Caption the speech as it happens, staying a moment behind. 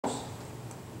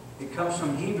It comes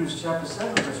from Hebrews chapter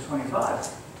 7, verse 25.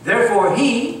 Therefore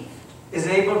he is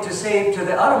able to save to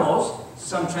the uttermost.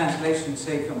 Some translations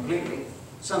say completely.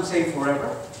 Some say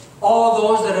forever. All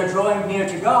those that are drawing near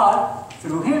to God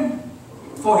through him.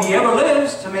 For he ever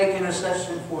lives to make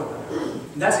intercession for them.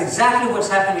 And that's exactly what's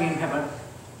happening in heaven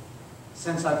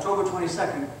since October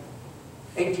 22nd,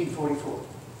 1844.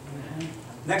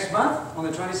 Next month, on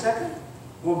the 22nd,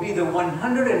 will be the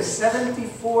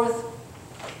 174th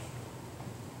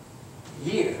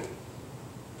year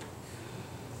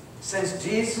since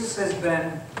Jesus has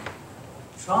been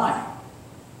trying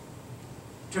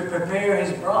to prepare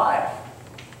his bride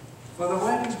for the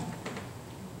wedding.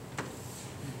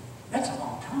 That's a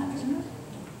long time, isn't it?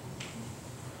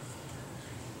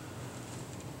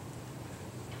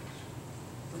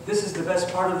 But this is the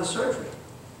best part of the surgery.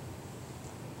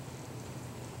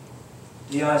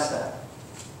 The eyesight.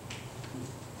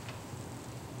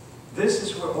 This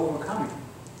is where overcoming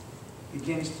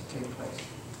begins to take place.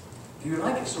 Do you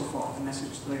like it so far, the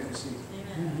message to Laodicea?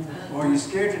 Or are you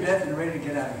scared to death and ready to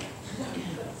get out of here?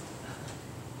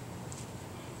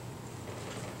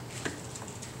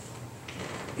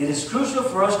 It is crucial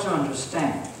for us to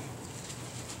understand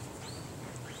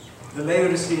the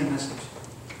Laodicean message.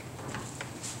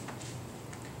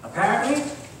 Apparently,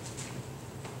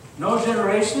 no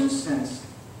generation since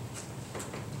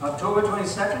October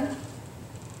 22nd,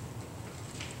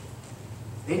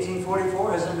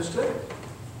 1844 has understood it.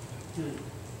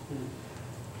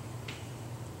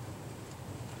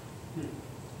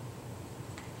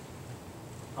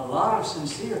 A lot of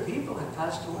sincere people have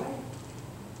passed away.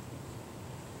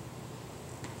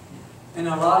 And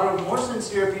a lot of more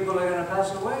sincere people are going to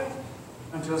pass away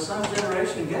until some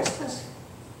generation gets this.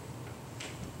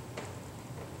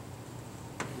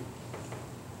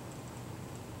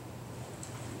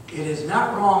 It is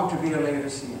not wrong to be a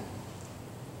Laodicean.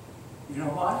 You know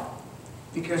why?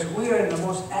 Because we are in the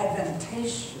most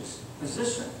advantageous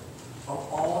position of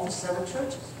all the 7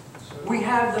 churches. We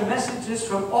have the messages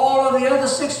from all of the other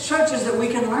 6 churches that we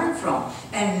can learn from.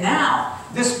 And now,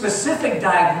 this specific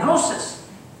diagnosis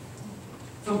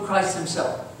from Christ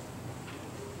himself.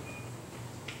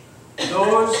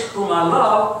 Those whom I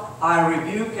love, I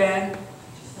rebuke and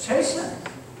chasten.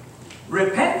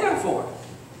 Repent therefore.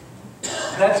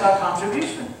 That's our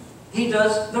contribution. He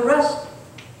does the rest.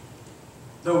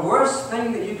 The worst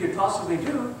thing that you could possibly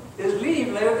do is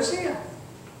leave Laodicea.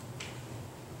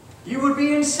 You would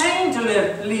be insane to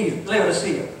leave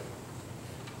Laodicea.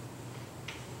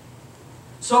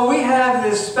 So we have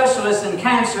this specialist in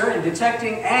cancer in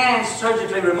detecting and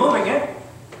surgically removing it.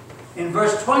 In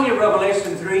verse 20 of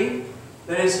Revelation 3,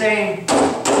 that is saying,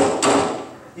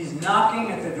 he's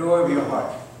knocking at the door of your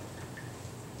heart.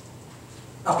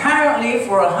 Apparently,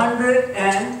 for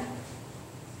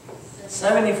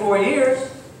 174 years,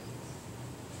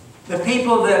 the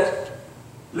people that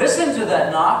listened to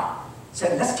that knock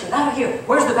said, let's get out of here.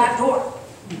 Where's the back door?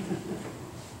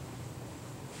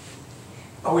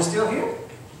 Are we still here?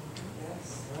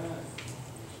 Yes.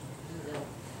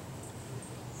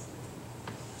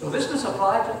 So this must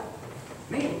apply to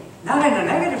me. Not in a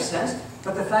negative sense,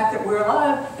 but the fact that we're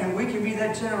alive and we can be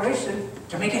that generation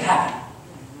to make it happen.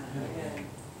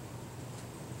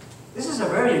 This is a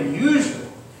very unusual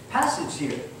passage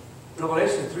here,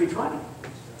 Revelation 3:20.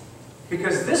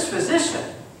 Because this physician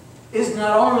is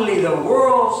not only the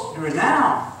world's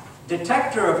renowned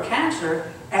detector of cancer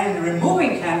and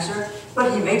removing cancer,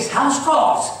 but he makes house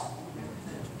calls.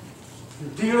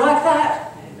 Do you like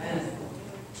that? Amen.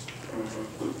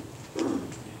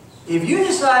 If you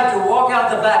decide to walk out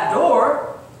the back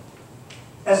door,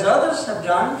 as others have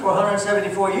done for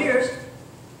 174 years,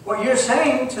 what you're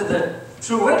saying to the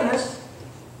true witness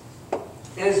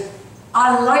is,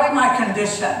 I like my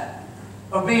condition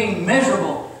of being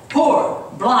miserable, poor,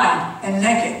 blind, and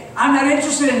naked. I'm not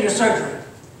interested in your surgery.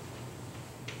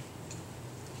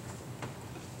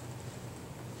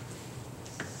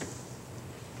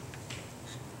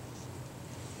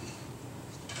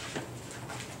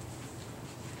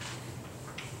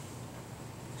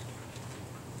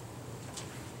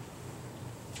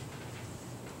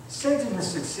 Satan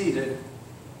has succeeded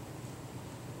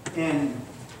in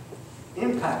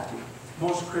impacting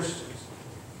most Christians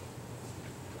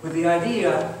with the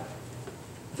idea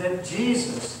that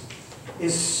Jesus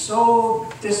is so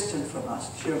distant from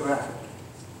us geographically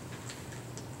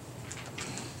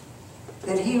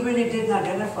that he really didn't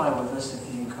identify with us at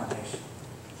the incarnation.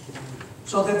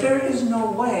 So that there is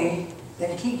no way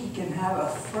that he can have a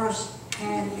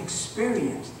first-hand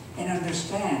experience and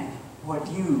understand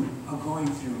what you are going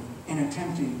through in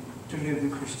attempting to live the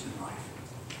Christian life.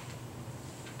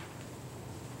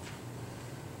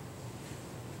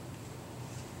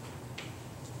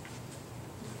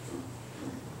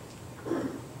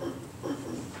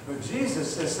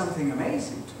 Jesus says something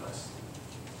amazing to us.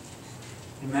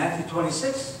 In Matthew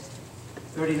 26,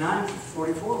 39 to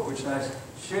 44, which I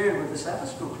shared with the Sabbath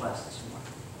school class this morning.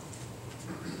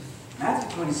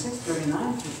 Matthew 26,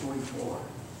 39 to 44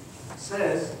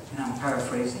 says, and I'm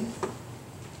paraphrasing,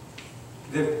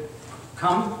 they've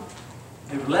come,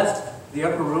 they've left the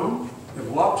upper room,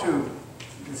 they've walked to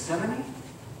Gethsemane,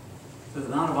 to the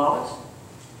Mount of Olives.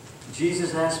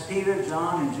 Jesus asked Peter,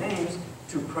 John, and James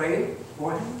to pray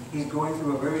for him. He's going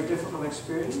through a very difficult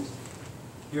experience.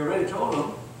 He already told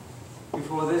them,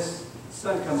 before this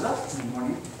sun comes up in the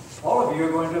morning, all of you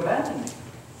are going to abandon me.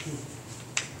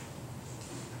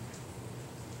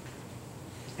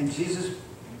 And Jesus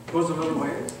goes a little way,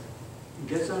 and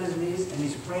gets on his knees, and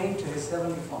he's praying to his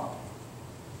heavenly Father.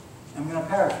 I'm going to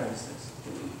paraphrase this.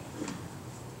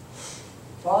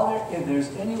 Father, if there's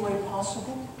any way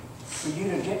possible for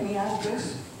you to get me out of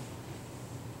this,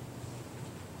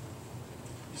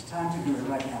 it's time to do it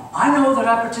right now. I know that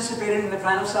I participated in the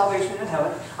plan of salvation in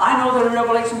heaven. I know that in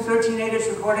Revelation 13:8 it's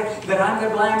recorded that I'm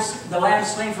the lamb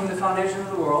slain from the foundation of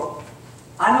the world.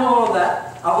 I know all of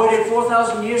that. I waited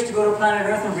 4,000 years to go to planet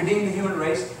Earth and redeem the human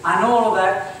race. I know all of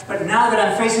that. But now that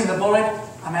I'm facing the bullet,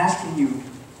 I'm asking you,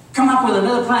 come up with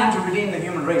another plan to redeem the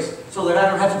human race so that I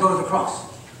don't have to go to the cross.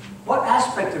 What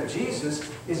aspect of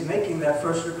Jesus is making that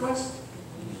first request?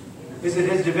 Is it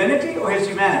his divinity or his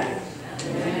humanity?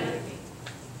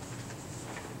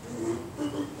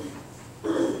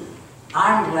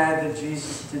 I'm glad that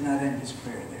Jesus did not end his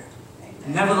prayer there.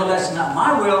 Nevertheless, not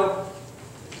my will,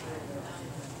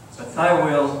 but thy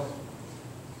will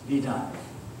be done.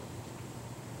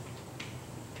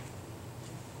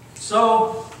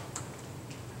 So,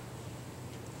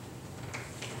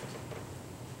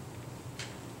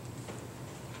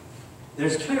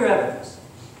 there's clear evidence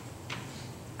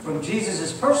from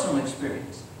Jesus' personal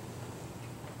experience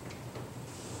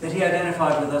that he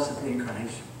identified with us at the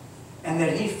Incarnation, and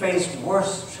that he faced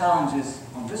worse challenges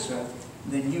on this earth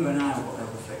than you and I will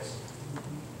ever face.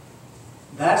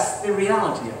 That's the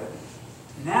reality of it.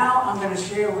 Now I'm going to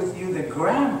share with you the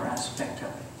grammar aspect of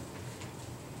it.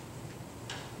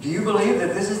 Do you believe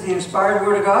that this is the inspired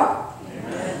Word of God?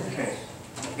 Amen. Okay.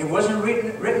 It wasn't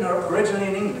written originally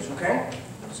in English, okay?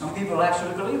 Some people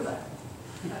actually believe that.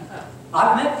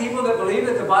 I've met people that believe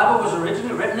that the Bible was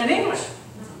originally written in English.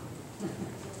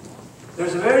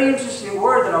 There's a very interesting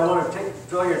word that I want to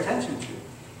draw your attention to.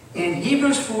 In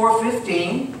Hebrews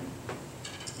 4:15,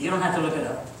 you don't have to look it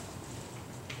up.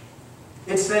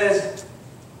 It says,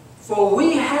 for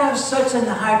we have such an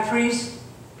high priest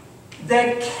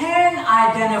that can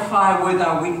identify with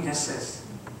our weaknesses.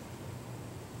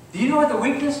 Do you know what the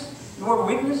word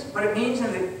weakness, what it means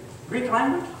in the Greek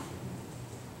language?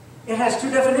 It has two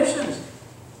definitions.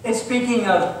 It's speaking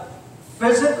of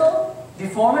physical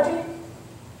deformity.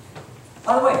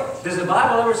 By the way, does the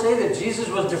Bible ever say that Jesus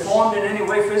was deformed in any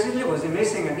way physically? Was he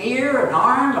missing an ear, an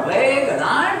arm, a leg, an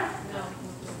eye? No.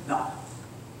 No.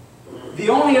 The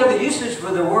only other usage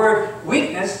for the word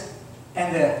weakness,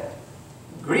 and the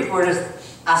Greek word is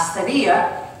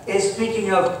astheria, is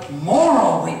speaking of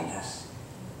moral weakness.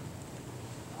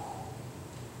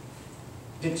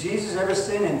 Did Jesus ever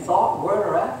sin in thought, word,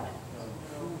 or act?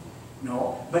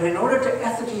 No. But in order to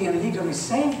ethically and legally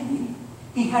save me,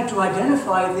 he had to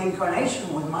identify the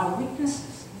Incarnation with my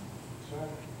weaknesses.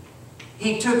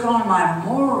 He took on my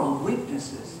moral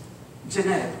weaknesses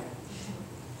genetically.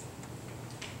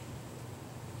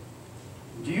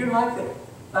 Do you like the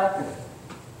fact that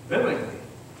biblically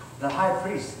the high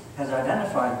priest has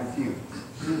identified with you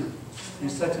in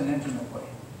such an intimate way?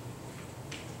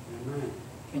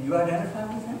 Can you identify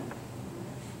with him?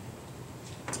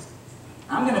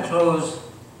 I'm going to close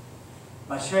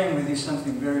by sharing with you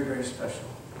something very, very special.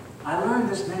 I learned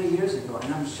this many years ago,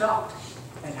 and I'm shocked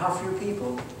at how few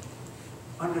people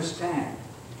understand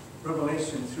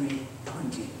Revelation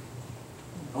 3:20.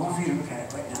 I want you to look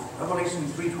at it right now. Revelation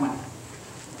 3:20.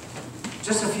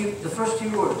 Just the first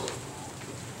few words.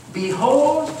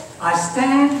 Behold, I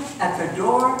stand at the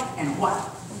door and what?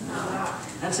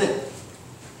 That's it.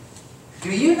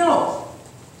 Do you know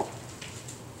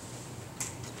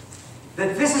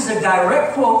that this is a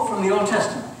direct quote from the Old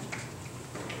Testament?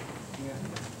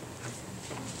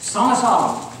 Song of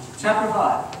Solomon, chapter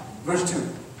 5, verse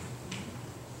 2.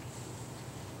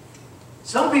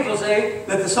 Some people say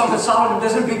that the Song of Solomon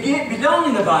doesn't belong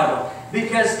in the Bible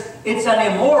because it's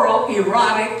an immoral,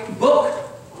 erotic book.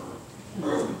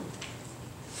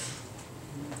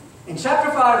 In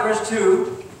chapter 5, verse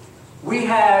 2, we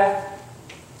have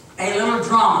a little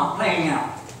drama playing out.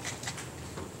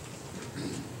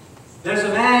 There's a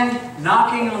man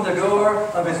knocking on the door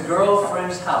of his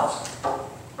girlfriend's house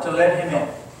to let him in.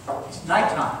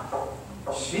 nighttime.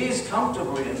 She's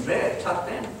comfortably in bed,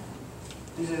 tucked in.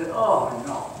 He said, oh,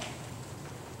 no.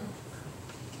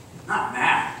 Not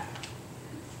now.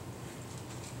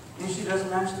 And she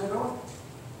doesn't answer the door.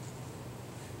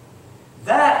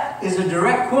 That is a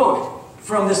direct quote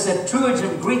from the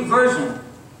Septuagint Greek version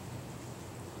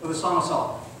of the Song of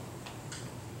Solomon.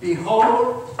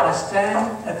 Behold, I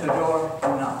stand at the door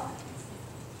and knock.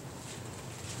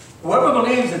 Whoever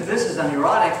believes that this is an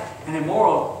erotic and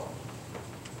immoral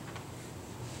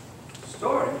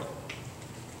story,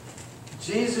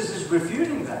 Jesus is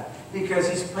refuting that because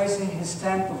he's placing his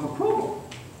stamp of approval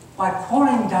by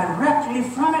quoting directly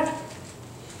from it.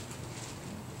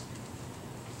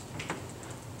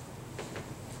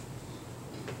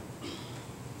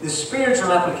 The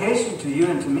spiritual application to you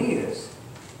and to me is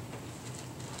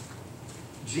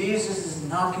Jesus is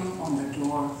knocking on the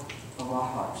door of our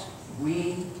hearts.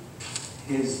 We,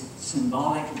 his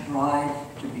symbolic bride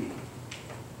to be.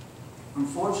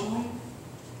 Unfortunately,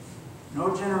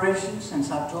 no generation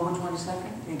since October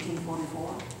 22nd,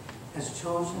 1844 has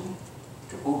chosen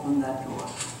to open that door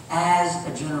as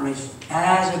a generation,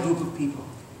 as a group of people.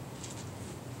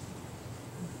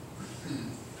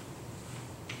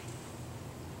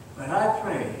 But I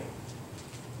pray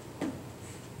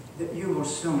that you will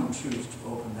soon choose to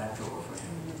open that door for him.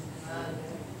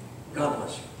 God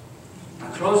bless you.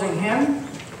 Our closing hymn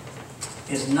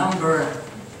is number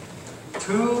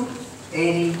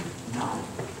 289.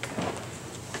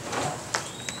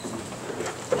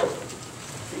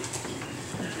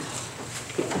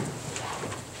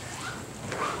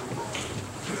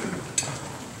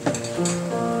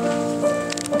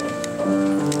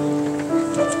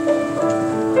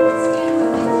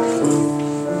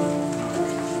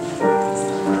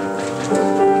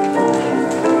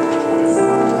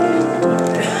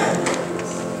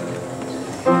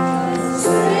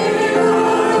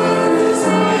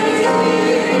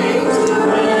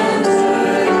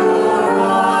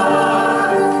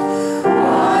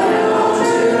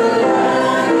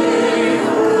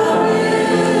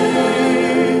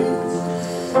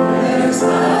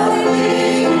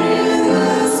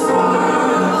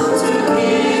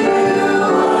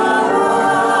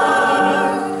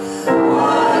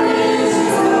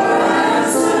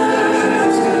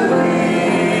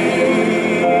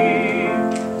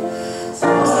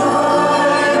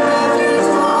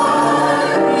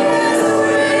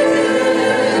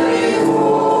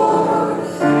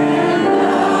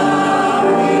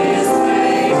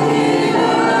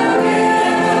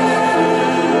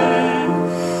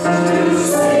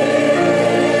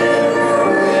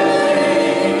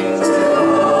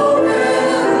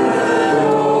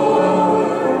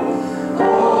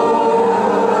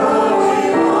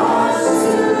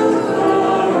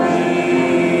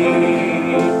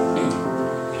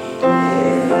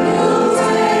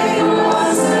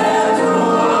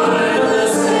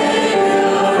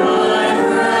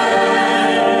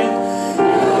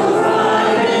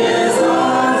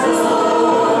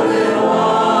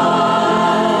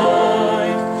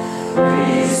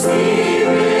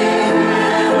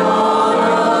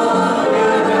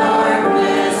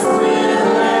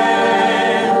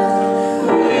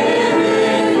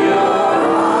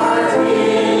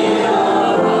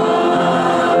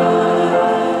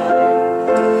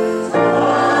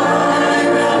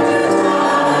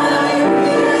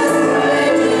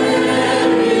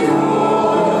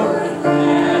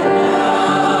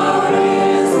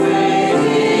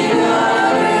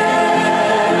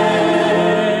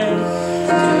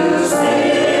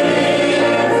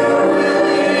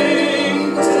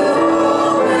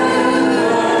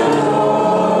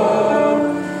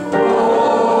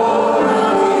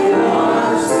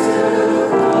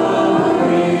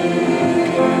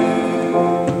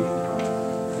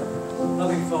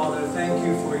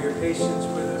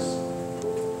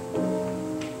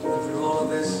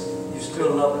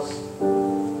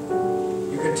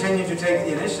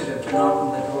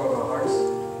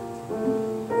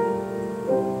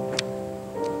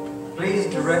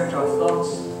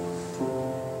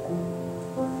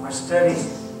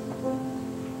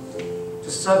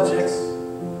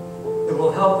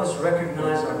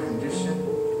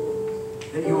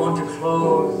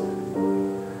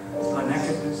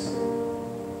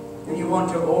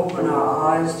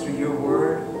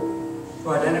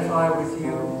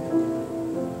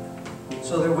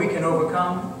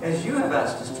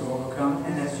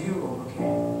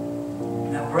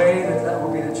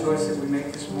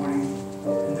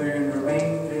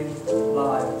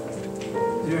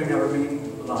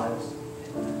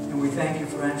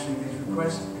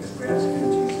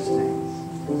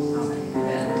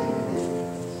 Amen.